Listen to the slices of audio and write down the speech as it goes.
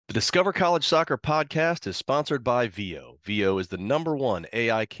The Discover College Soccer podcast is sponsored by VIO. VIO is the #1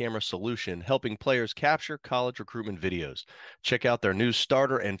 AI camera solution helping players capture college recruitment videos. Check out their new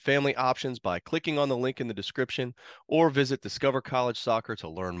starter and family options by clicking on the link in the description or visit Discover College Soccer to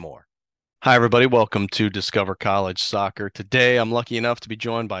learn more. Hi, everybody. Welcome to Discover College Soccer. Today, I'm lucky enough to be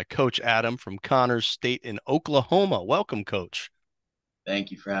joined by Coach Adam from Connors State in Oklahoma. Welcome, Coach.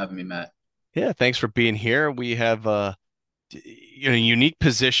 Thank you for having me, Matt. Yeah, thanks for being here. We have in a unique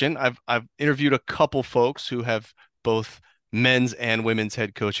position. I've interviewed a couple folks who have both men's and women's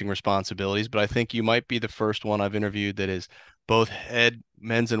head coaching responsibilities, but I think you might be the first one I've interviewed that is both head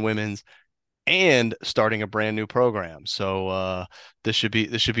men's and women's and starting a brand new program. So this should be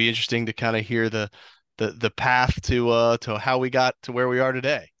interesting to kind of hear the path to how we got to where we are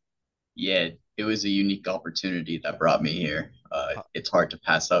today. Yeah, it was a unique opportunity that brought me here. It's hard to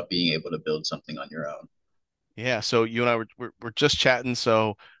pass up being able to build something on your own. Yeah, so you and I were just chatting.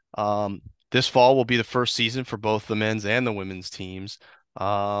 So this fall will be the first season for both the men's and the women's teams.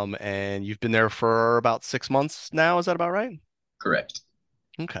 And you've been there for about 6 months now. Is that about right? Correct.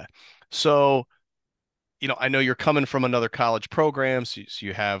 Okay. So, I know you're coming from another college program, so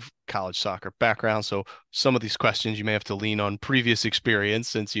you have college soccer background. So some of these questions you may have to lean on previous experience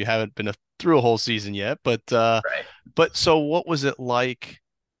since you haven't been through a whole season yet. Right. But so what was it like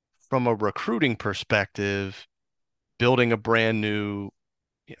from a recruiting perspective, building a brand new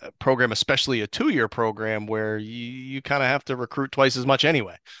program, especially a 2-year program where you kind of have to recruit twice as much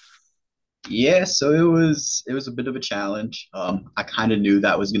anyway. Yeah, so it was a bit of a challenge. I kind of knew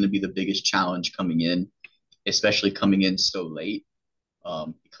that was going to be the biggest challenge coming in, especially coming in so late,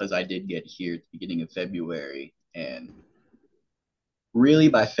 because I did get here at the beginning of February, and really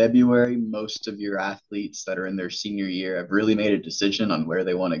by February, most of your athletes that are in their senior year have really made a decision on where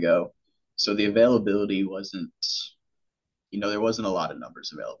they want to go. So the availability wasn't, there wasn't a lot of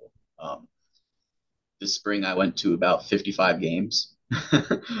numbers available. This spring, I went to about 55 games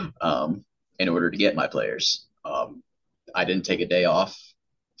um, in order to get my players. I didn't take a day off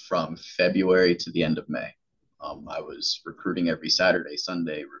from February to the end of May. I was recruiting every Saturday,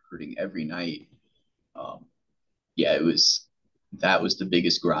 Sunday, recruiting every night. Um, yeah, that was the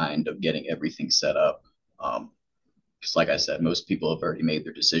biggest grind of getting everything set up. Because, like I said, most people have already made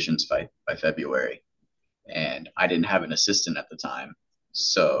their decisions by February, and I didn't have an assistant at the time,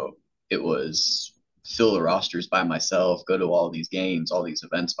 so it was fill the rosters by myself, go to all these games, all these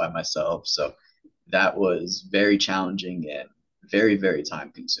events by myself. So that was very challenging and very, very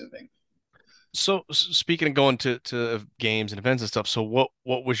time consuming. So speaking of going to games and events and stuff, so what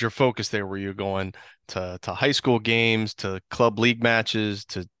was your focus there? Were you going to high school games, to club league matches,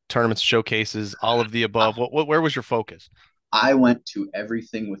 to tournaments, showcases, all of the above? What where was your focus? I went to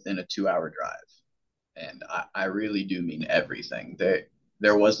everything within a 2 hour drive. And I really do mean everything.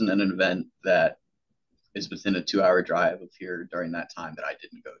 There wasn't an event that is within a 2 hour drive of here during that time that I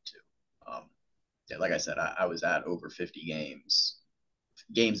didn't go to. Yeah, like I said, I was at over 50 games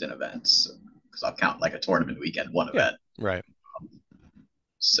and events because I'll count like a tournament weekend, one Yeah, event. right.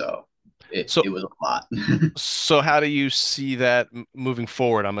 So So it was a lot. so how do you see that moving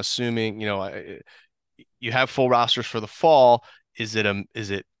forward? I'm assuming, you have full rosters for the fall. Is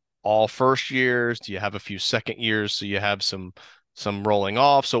it all first years? Do you have a few second years so you have some rolling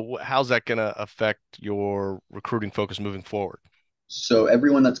off? So how's that going to affect your recruiting focus moving forward? So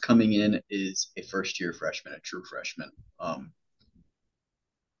everyone that's coming in is a first year freshman, a true freshman. Um,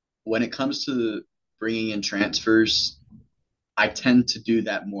 when it comes to bringing in transfers, I tend to do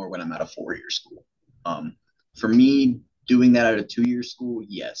that more when I'm at a 4 year school. Um, for me, doing that at a 2 year school,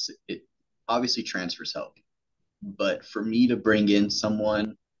 yes, it obviously transfers help. But for me to bring in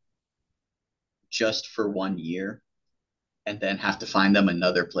someone just for 1 year and then have to find them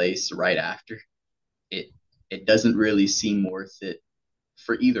another place right after, it it doesn't really seem worth it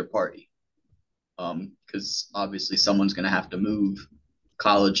for either party. Because obviously someone's going to have to move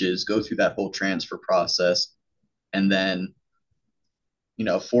colleges, go through that whole transfer process, and then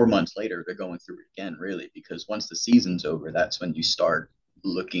 4 months later, they're going through it again, really, because once the season's over, that's when you start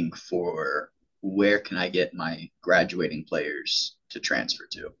looking for where can I get my graduating players to transfer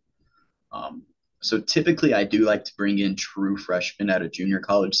to. Um, so typically, I do like to bring in true freshmen at a junior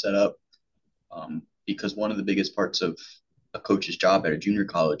college setup, because one of the biggest parts of a coach's job at a junior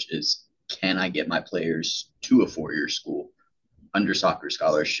college is, can I get my players to a 4 year school under soccer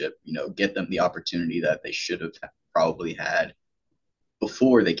scholarship, get them the opportunity that they should have probably had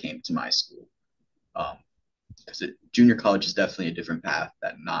before they came to my school. Because junior college is definitely a different path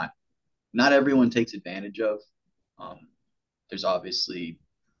that not everyone takes advantage of. Um, there's obviously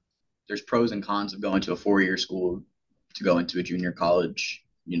there's pros and cons of going to a 4 year school to go into a junior college.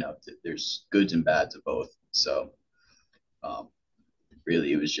 there's goods and bads of both. So um,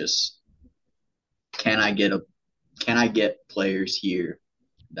 really, it was just can I get a can I get players here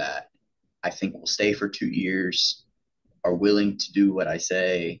that I think will stay for 2 years, are willing to do what I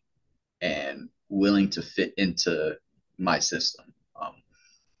say, and willing to fit into my system.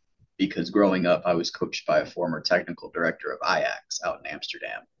 Because growing up, I was coached by a former technical director of Ajax out in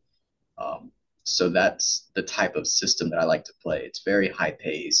Amsterdam. Um, so that's the type of system that I like to play. It's very high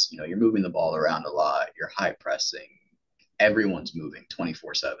pace. You're moving the ball around a lot. You're high pressing. Everyone's moving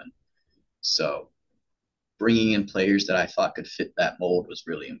 24/7. So bringing in players that I thought could fit that mold was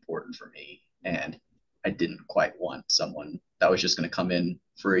really important for me. And I didn't quite want someone that was just going to come in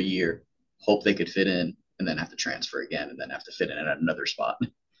for a year, hope they could fit in, and then have to transfer again and then have to fit in at another spot.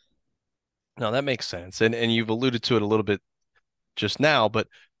 No, that makes sense. And you've alluded to it a little bit just now, but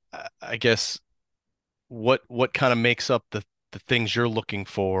I guess what kind of makes up the things you're looking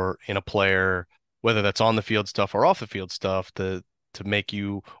for in a player, whether that's on the field stuff or off the field stuff, to make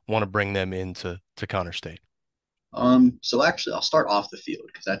you want to bring them into to Connor State. So actually, I'll start off the field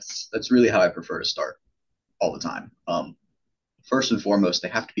because that's really how I prefer to start all the time. First and foremost, they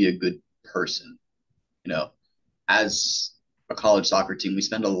have to be a good person. You know, as a college soccer team, we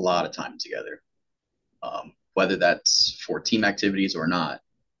spend a lot of time together, whether that's for team activities or not.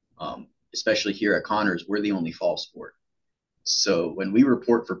 Especially here at Connors, we're the only fall sport. So when we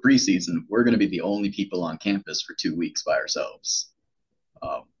report for preseason, we're going to be the only people on campus for 2 weeks by ourselves.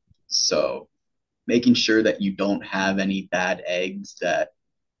 Um, so making sure that you don't have any bad eggs that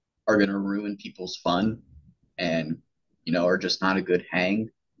are going to ruin people's fun and are just not a good hang,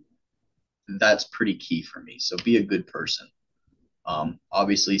 that's pretty key for me. So be a good person.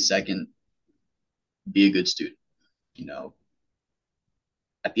 Obviously, second, be a good student. You know,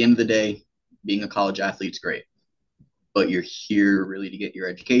 at the end of the day, being a college athlete's great, but you're here really to get your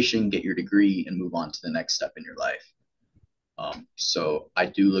education, get your degree, and move on to the next step in your life. So I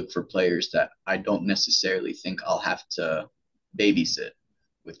do look for players that I don't necessarily think I'll have to babysit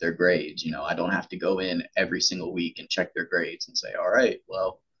with their grades. I don't have to go in every single week and check their grades and say, all right,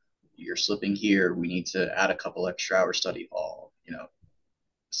 well, you're slipping here. We need to add a couple extra hours study hall,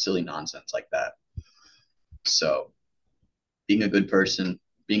 silly nonsense like that. So being a good person,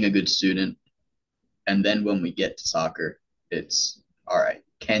 being a good student, and then when we get to soccer, it's all right.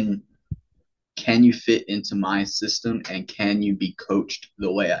 Can you fit into my system and can you be coached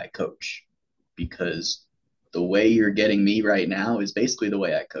the way I coach? Because the way you're getting me right now is basically the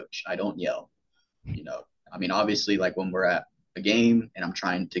way I coach. I don't yell. You know, I mean, obviously, like when we're at a game and I'm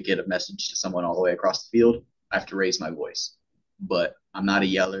trying to get a message to someone all the way across the field, I have to raise my voice. But I'm not a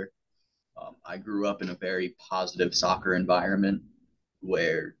yeller. I grew up in a very positive soccer environment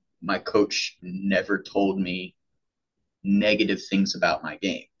where my coach never told me negative things about my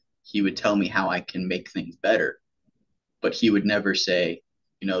game. He would tell me how I can make things better, but he would never say,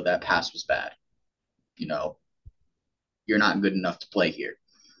 that pass was bad. You know, you're not good enough to play here.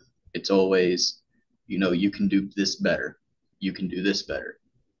 It's always, you can do this better. You can do this better.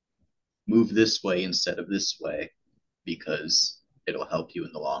 Move this way instead of this way because it'll help you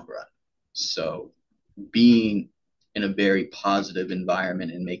in the long run. So being in a very positive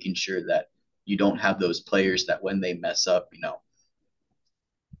environment and making sure that you don't have those players that when they mess up,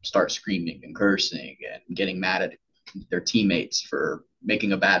 start screaming and cursing and getting mad at their teammates for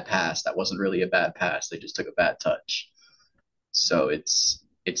making a bad pass that wasn't really a bad pass. They just took a bad touch. So it's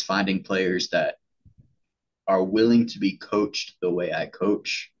finding players that are willing to be coached the way I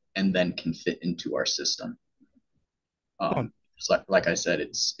coach and then can fit into our system. Well, Like I said,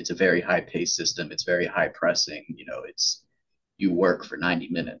 it's a very high paced system. It's very high pressing. It's you work for 90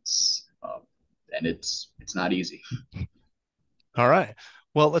 minutes, and it's not easy. all right.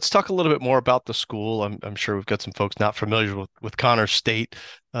 Well, let's talk a little bit more about the school. I'm sure we've got some folks not familiar with Connor State,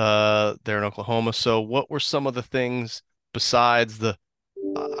 there in Oklahoma. So, what were some of the things besides the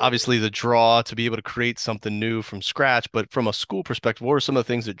obviously the draw to be able to create something new from scratch, but from a school perspective, what are some of the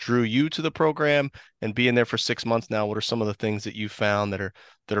things that drew you to the program and being there for 6 months now? What are some of the things that you found that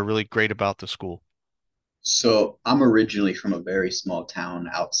are really great about the school? So I'm originally from a very small town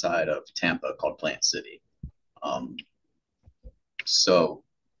outside of Tampa called Plant City. Um, so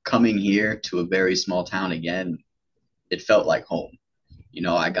coming here to a very small town again, it felt like home.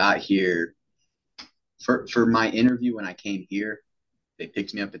 I got here for my interview when I came here. They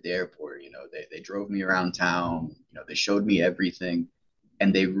picked me up at the airport. They drove me around town. They showed me everything,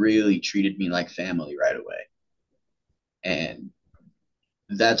 and they really treated me like family right away. And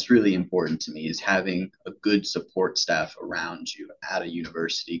that's really important to me is having a good support staff around you at a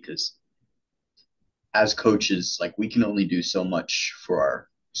university because as coaches, like we can only do so much for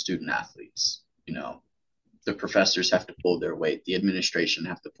student athletes. The professors have to pull their weight, the administration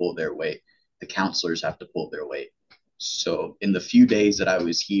have to pull their weight, the counselors have to pull their weight. So in the few days that I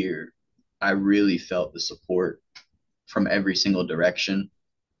was here, I really felt the support from every single direction.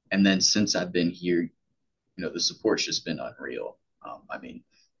 And then since I've been here, the support's just been unreal. I mean,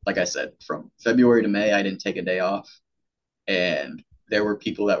 like I said, from February to May, I didn't take a day off, and there were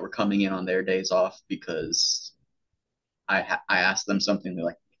people that were coming in on their days off because I asked them something. They're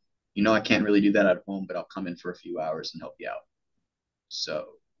like, I can't really do that at home, but I'll come in for a few hours and help you out. So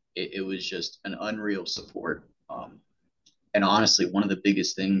it was just an unreal support. And honestly, one of the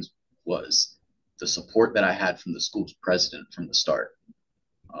biggest things was the support that I had from the school's president from the start.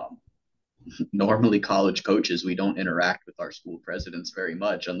 Um, Normally, college coaches, we don't interact with our school presidents very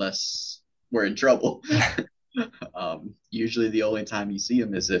much unless we're in trouble. Usually, the only time you see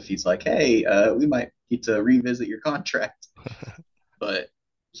him is if he's like, "Hey, we might need to revisit your contract." But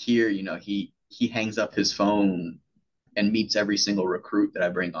here, he hangs up his phone and meets every single recruit that I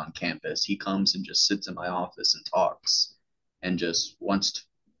bring on campus. He comes and just sits in my office and talks, and just wants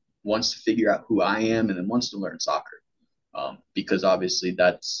to figure out who I am, and then wants to learn soccer. Because obviously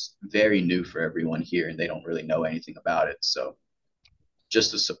that's very new for everyone here, and they don't really know anything about it. So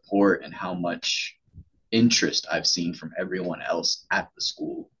just the support and how much interest I've seen from everyone else at the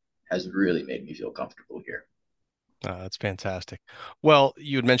school has really made me feel comfortable here. That's fantastic. Well,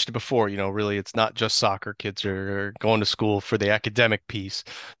 you had mentioned it before, really it's not just soccer. Kids are going to school for the academic piece.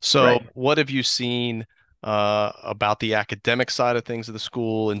 So, Right. what have you seen about the academic side of things of the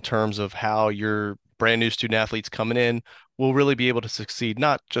school in terms of how your brand new student athletes coming in will really be able to succeed,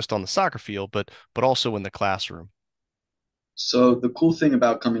 not just on the soccer field, but also in the classroom? So the cool thing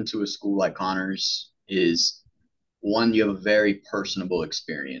about coming to a school like Connors is one, you have a very personable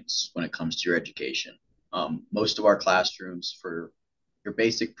experience when it comes to your education. Most of our classrooms for your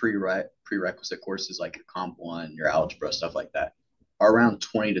basic prerequisite courses like your Comp 1, your algebra, stuff like that, are around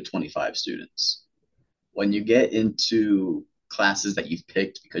 20 to 25 students. When you get into classes that you've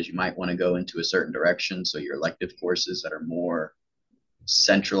picked because you might want to go into a certain direction, so your elective courses that are more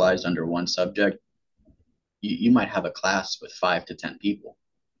centralized under one subject, you might have a class with 5 to 10 people.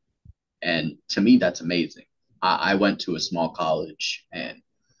 And to me, that's amazing. I went to a small college, and,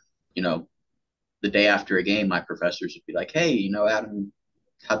 you know, the day after a game, my professors would be like, "Hey, Adam,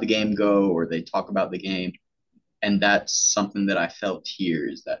 how'd the game go?" Or they talk about the game. And that's something that I felt here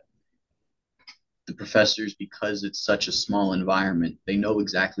is that the professors, because it's such a small environment, they know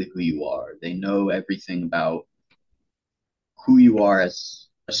exactly who you are. They know everything about who you are as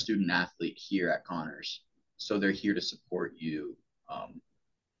a student athlete here at Connors. So they're here to support you. Um,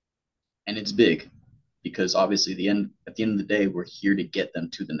 and it's big because obviously at the end of the day, we're here to get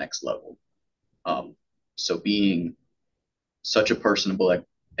them to the next level. Um, so being such a personable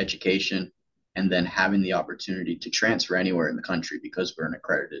education and then having the opportunity to transfer anywhere in the country because we're an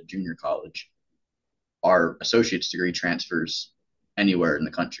accredited junior college, our associate's degree transfers anywhere in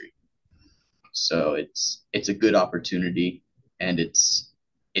the country. So it's a good opportunity, and it's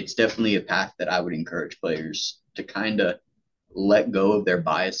definitely a path that I would encourage players to kind of let go of their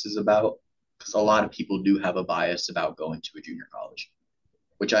biases about, because a lot of people do have a bias about going to a junior college,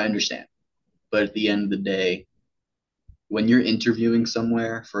 which I understand. But at the end of the day, when you're interviewing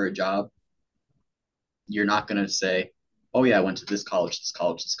somewhere for a job, you're not going to say, "Oh yeah, I went to this college, this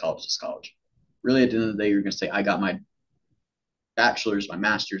college, this college, this college." Really, at the end of the day, you're going to say, "I got my bachelor's, my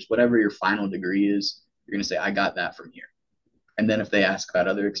master's, whatever your final degree is." You're going to say, "I got that from here." And then if they ask about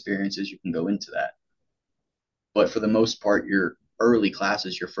other experiences, you can go into that. But for the most part, your early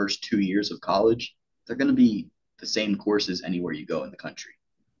classes, your first 2 years of college, they're going to be the same courses anywhere you go in the country.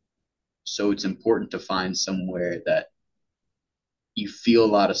 So it's important to find somewhere that you feel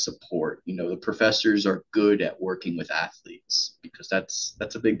a lot of support. The professors are good at working with athletes, because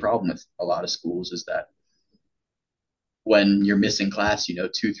that's a big problem with a lot of schools, is that when you're missing class,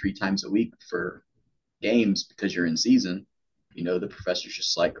 2, 3 times a week for games because you're in season, the professor's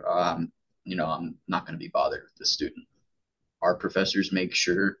just like, I'm not going to be bothered with the student. Our professors make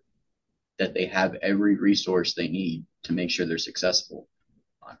sure that they have every resource they need to make sure they're successful.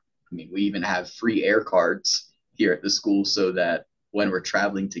 I mean, we even have free air cards here at the school so that when we're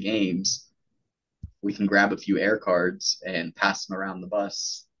traveling to games, we can grab a few air cards and pass them around the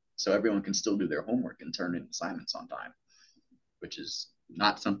bus so everyone can still do their homework and turn in assignments on time, which is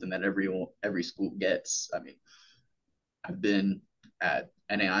not something that every school gets. I mean, I've been at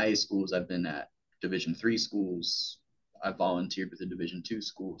NAIA schools, I've been at Division 3 schools, I've volunteered with a Division 2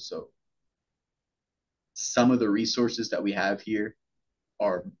 school. So some of the resources that we have here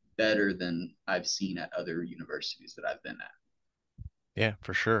are better than I've seen at other universities that I've been at. Yeah,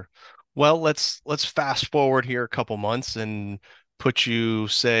 for sure. Well, let's fast forward here a couple months and put you,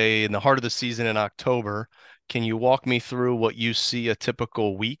 say, in the heart of the season in October. Can you walk me through what you see a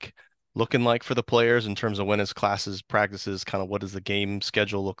typical week looking like for the players in terms of when it's classes, practices, kind of what does the game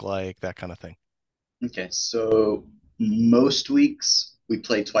schedule look like, that kind of thing? Okay, so most weeks we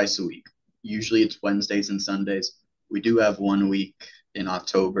play twice a week. Usually it's Wednesdays and Sundays. We do have one week in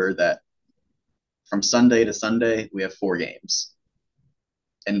October that from Sunday to Sunday we have 4 games,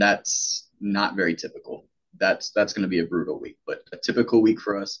 and that's not very typical. That's going to be a brutal week, but a typical week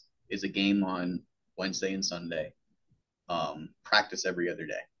for us is a game on Wednesday and Sunday. Practice every other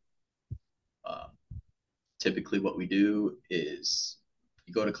day. Um, Typically, what we do is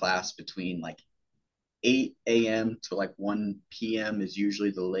you go to class between like 8 a.m. to like 1 p.m. is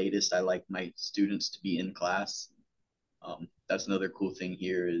usually the latest I like my students to be in class. That's another cool thing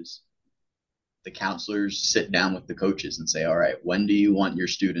here is the counselors sit down with the coaches and say, all right, when do you want your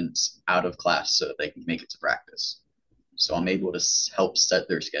students out of class so they can make it to practice? So I'm able to help set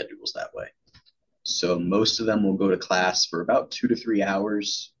their schedules that way. So most of them will go to class for about 2 to 3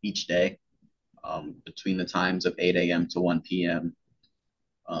 hours each day, between the times of 8 a.m. to 1 p.m.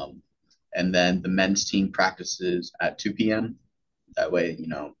 Um, and then the men's team practices at 2 p.m. That way,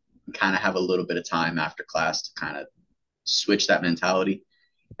 kind of have a little bit of time after class to kind of switch that mentality.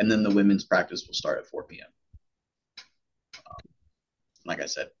 And then the women's practice will start at 4 p.m. Like I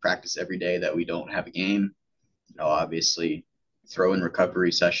said, practice every day that we don't have a game. Obviously, throw in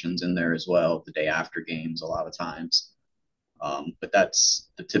recovery sessions in there as well the day after games a lot of times. But that's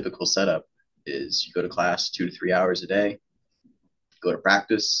the typical setup is you go to class 2 to 3 hours a day, go to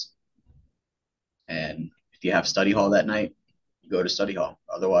practice, and if you have study hall that night, you go to study hall.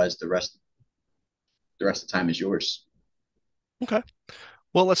 Otherwise, the rest of the time is yours. Okay.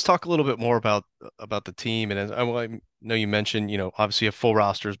 Well, let's talk a little bit more about the team. And as I know you mentioned, obviously you have full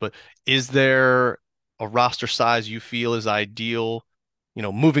rosters, but is there a roster size you feel is ideal,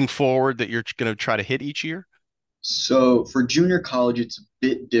 moving forward that you're going to try to hit each year? So for junior college, it's a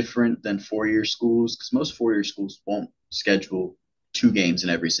bit different than 4 year schools because most 4 year schools won't schedule 2 games in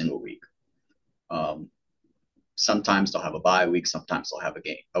every single week. Um, Sometimes they'll have a bye week, sometimes they'll have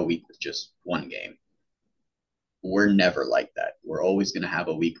a week with just one game. We're never like that. We're always going to have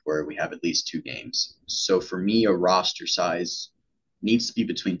a week where we have at least 2 games. So for me, a roster size needs to be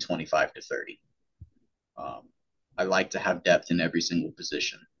between 25 to 30. Um, I like to have depth in every single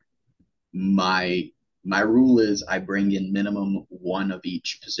position. My rule is I bring in minimum one of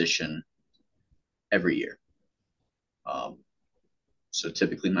each position every year. Um, so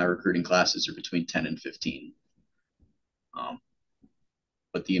typically my recruiting classes are between 10 and 15. Um,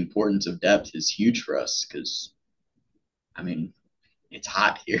 but the importance of depth is huge for us because, I mean, it's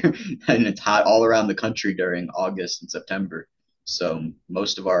hot here and it's hot all around the country during August and September. So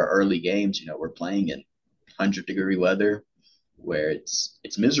most of our early games, we're playing in 100-degree weather where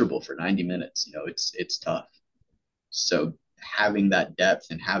it's miserable for 90 minutes. It's tough. So having that depth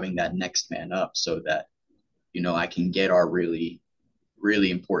and having that next man up so that, I can get our really,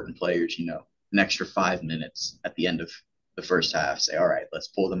 really important players, an extra 5 minutes at the end of the first half, say, all right, let's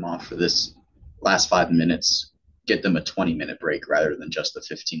pull them off for this last 5 minutes, get them a 20-minute break rather than just a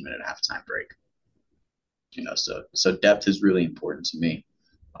 15-minute halftime break. So depth is really important to me.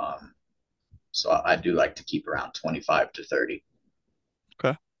 Um, so I do like to keep around 25 to 30.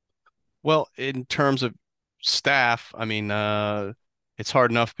 Okay. Well, in terms of staff, I mean, it's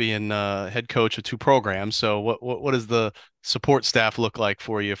hard enough being head coach of two programs. So what does the support staff look like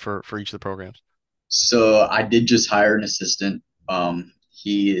for you for each of the programs? So I did just hire an assistant.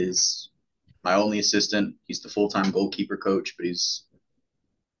 He is my only assistant. He's the full-time goalkeeper coach, but he's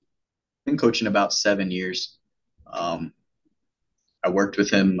been coaching about 7 years. Um, I worked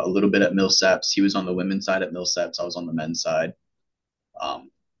with him a little bit at Millsaps. He was on the women's side at Millsaps. I was on the men's side.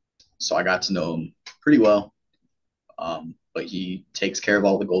 Um, so I got to know him pretty well. But he takes care of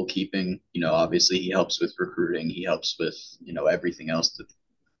all the goalkeeping. Obviously he helps with recruiting. He helps with, everything else that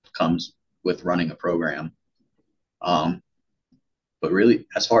comes with running a program. Um, but really,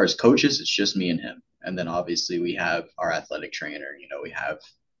 as far as coaches, it's just me and him. And then obviously we have our athletic trainer. We have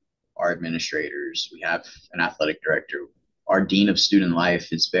our administrators. We have an athletic director. Our dean of student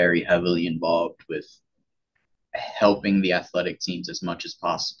life is very heavily involved with helping the athletic teams as much as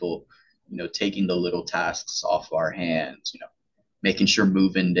possible. Taking the little tasks off our hands. Making sure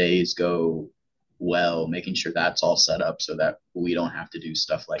move-in days go well, making sure that's all set up so that we don't have to do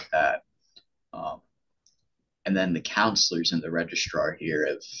stuff like that. Um, and then the counselors and the registrar here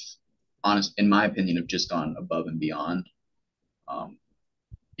have, honest, in my opinion, have just gone above and beyond,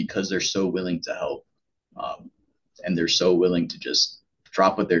 because they're so willing to help, and they're so willing to just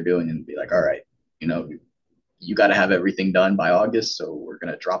drop what they're doing and be like, all right, you know, you got to have everything done by August. So we're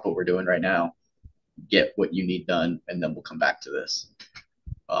going to drop what we're doing right now, get what you need done, and then we'll come back to this.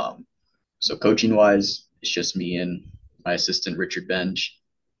 Um, so coaching wise, it's just me and my assistant, Richard Bench.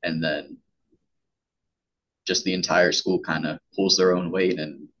 And then just the entire school kind of pulls their own weight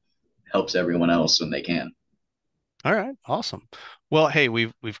and helps everyone else when they can. All right, awesome. Well, hey,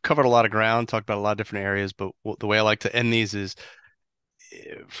 we've covered a lot of ground, talked about a lot of different areas, but the way I like to end these is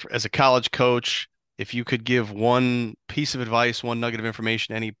as a college coach, if you could give one piece of advice, one nugget of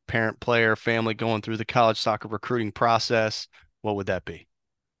information, any parent, player, family going through the college soccer recruiting process, what would that be?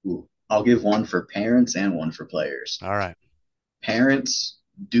 Ooh, I'll give one for parents and one for players. All right. Parents,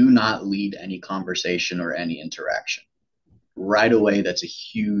 do not lead any conversation or any interaction. Right away, that's a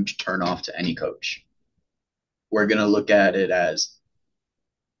huge turnoff to any coach. We're going to look at it as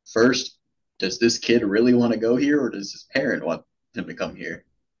first, does this kid really want to go here or does his parent want him to come here?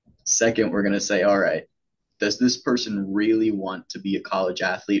 Second, we're going to say, all right, does this person really want to be a college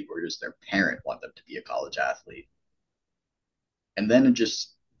athlete or does their parent want them to be a college athlete? And then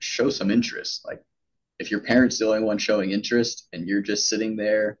just show some interest. Like if your parent's the only one showing interest and you're just sitting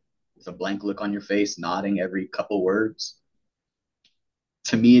there with a blank look on your face, nodding every couple words,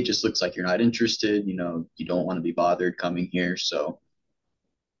 to me, it just looks like you're not interested. You know, you don't want to be bothered coming here. So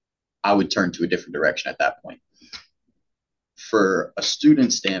I would turn to a different direction at that point. For a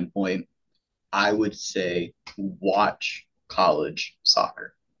student standpoint, I would say watch college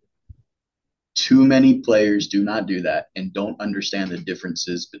soccer. Too many players do not do that and don't understand the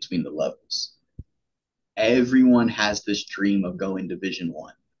differences between the levels. Everyone has this dream of going Division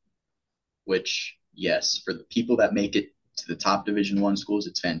 1, which, yes, for the people that make it to the top Division 1 schools,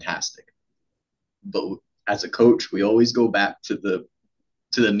 it's fantastic. But as a coach, we always go back to the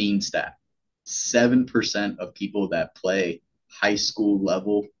mean stat. 7% of people that play high school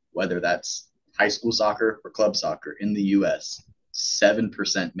level, whether that's high school soccer or club soccer in the US,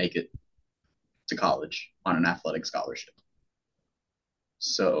 7% make it to college on an athletic scholarship.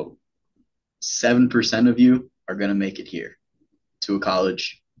 So 7% of you are going to make it here to a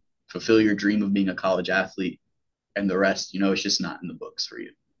college, fulfill your dream of being a college athlete, and the rest, it's just not in the books for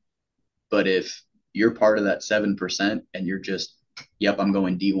you. But if you're part of that 7% and you're just, yep, I'm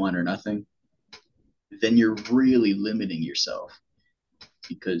going D1 or nothing, then you're really limiting yourself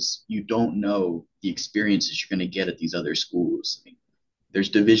because you don't know the experiences you're going to get at these other schools. I mean, there's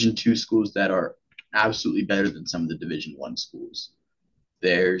Division 2 schools that are absolutely better than some of the Division 1 schools.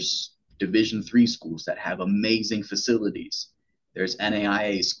 There's Division 3 schools that have amazing facilities. There's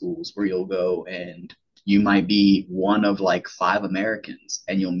NAIA schools where you'll go and you might be one of like 5 Americans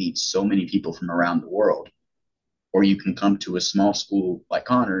and you'll meet so many people from around the world. Or you can come to a small school like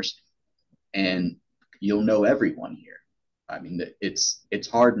Connors and you'll know everyone here. I mean, it's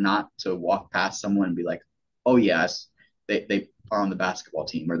hard not to walk past someone and be like, oh yes, they are on the basketball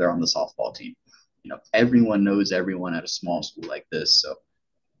team or they're on the softball team. Everyone knows everyone at a small school like this. So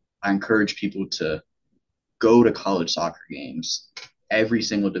I encourage people to go to college soccer games, every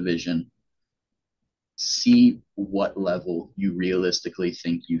single division, see what level you realistically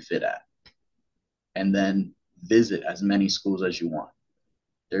think you fit at, and then visit as many schools as you want.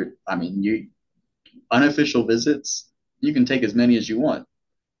 I mean, you unofficial visits, you can take as many as you want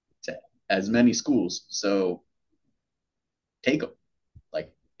to as many schools. So take them.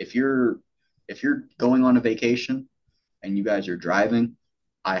 Like if you're going on a vacation and you guys are driving,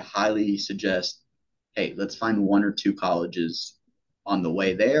 I highly suggest, hey, let's find 1 or 2 colleges on the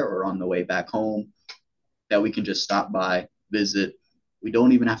way there or on the way back home that we can just stop by, visit. We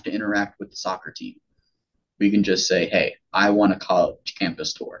don't even have to interact with the soccer team. We can just say, hey, I want a college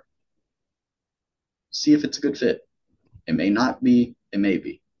campus tour. See if it's a good fit. It may not be, it may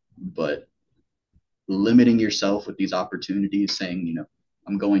be, but limiting yourself with these opportunities, saying,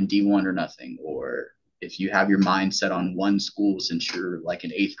 I'm going D1 or nothing, or if you have your mind set on one school since you're like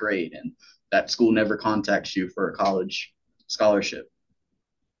in 8th grade and that school never contacts you for a college scholarship,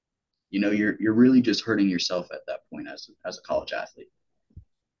 you're really just hurting yourself at that point as a college athlete.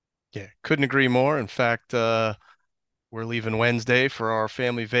 Yeah, couldn't agree more. In fact, we're leaving Wednesday for our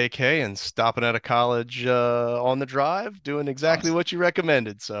family vacay and stopping at a college on the drive, doing exactly Awesome. what you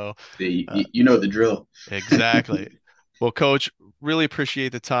recommended. So, uh, You know the drill. exactly. Well, Coach, really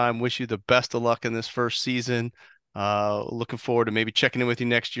appreciate the time. Wish you the best of luck in this first season. Looking forward to maybe checking in with you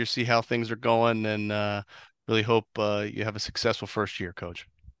next year, see how things are going, and really hope you have a successful first year, Coach.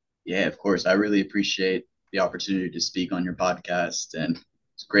 Yeah, of course. I really appreciate the opportunity to speak on your podcast, and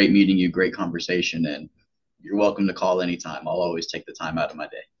it's great meeting you. Great conversation, and you're welcome to call anytime. I'll always take the time out of my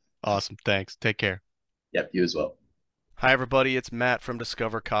day. Awesome. Thanks. Take care. Yep, you as well. Hi, everybody. It's Matt from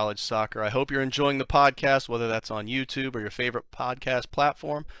Discover College Soccer. I hope you're enjoying the podcast, whether that's on YouTube or your favorite podcast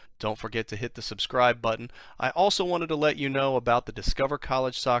platform. Don't forget to hit the subscribe button. I also wanted to let you know about the Discover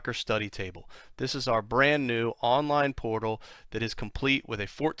College Soccer Study Table. This is our brand new online portal that is complete with a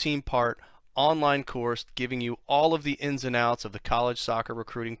 14-part online course giving you all of the ins and outs of the college soccer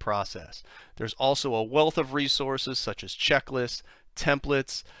recruiting process. There's also a wealth of resources such as checklists,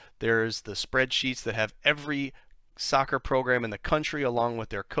 templates. There's the spreadsheets that have every soccer program in the country along with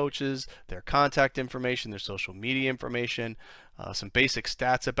their coaches, their contact information, their social media information, some basic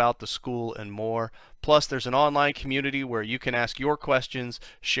stats about the school, and more. Plus, there's an online community where you can ask your questions,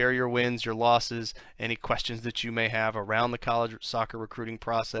 share your wins, your losses, any questions that you may have around the college soccer recruiting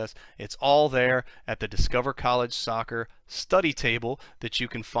process. It's all there at the Discover College Soccer study table that you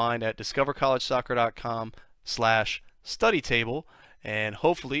can find at discovercollegesoccer.com/study table, and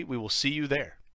hopefully we will see you there.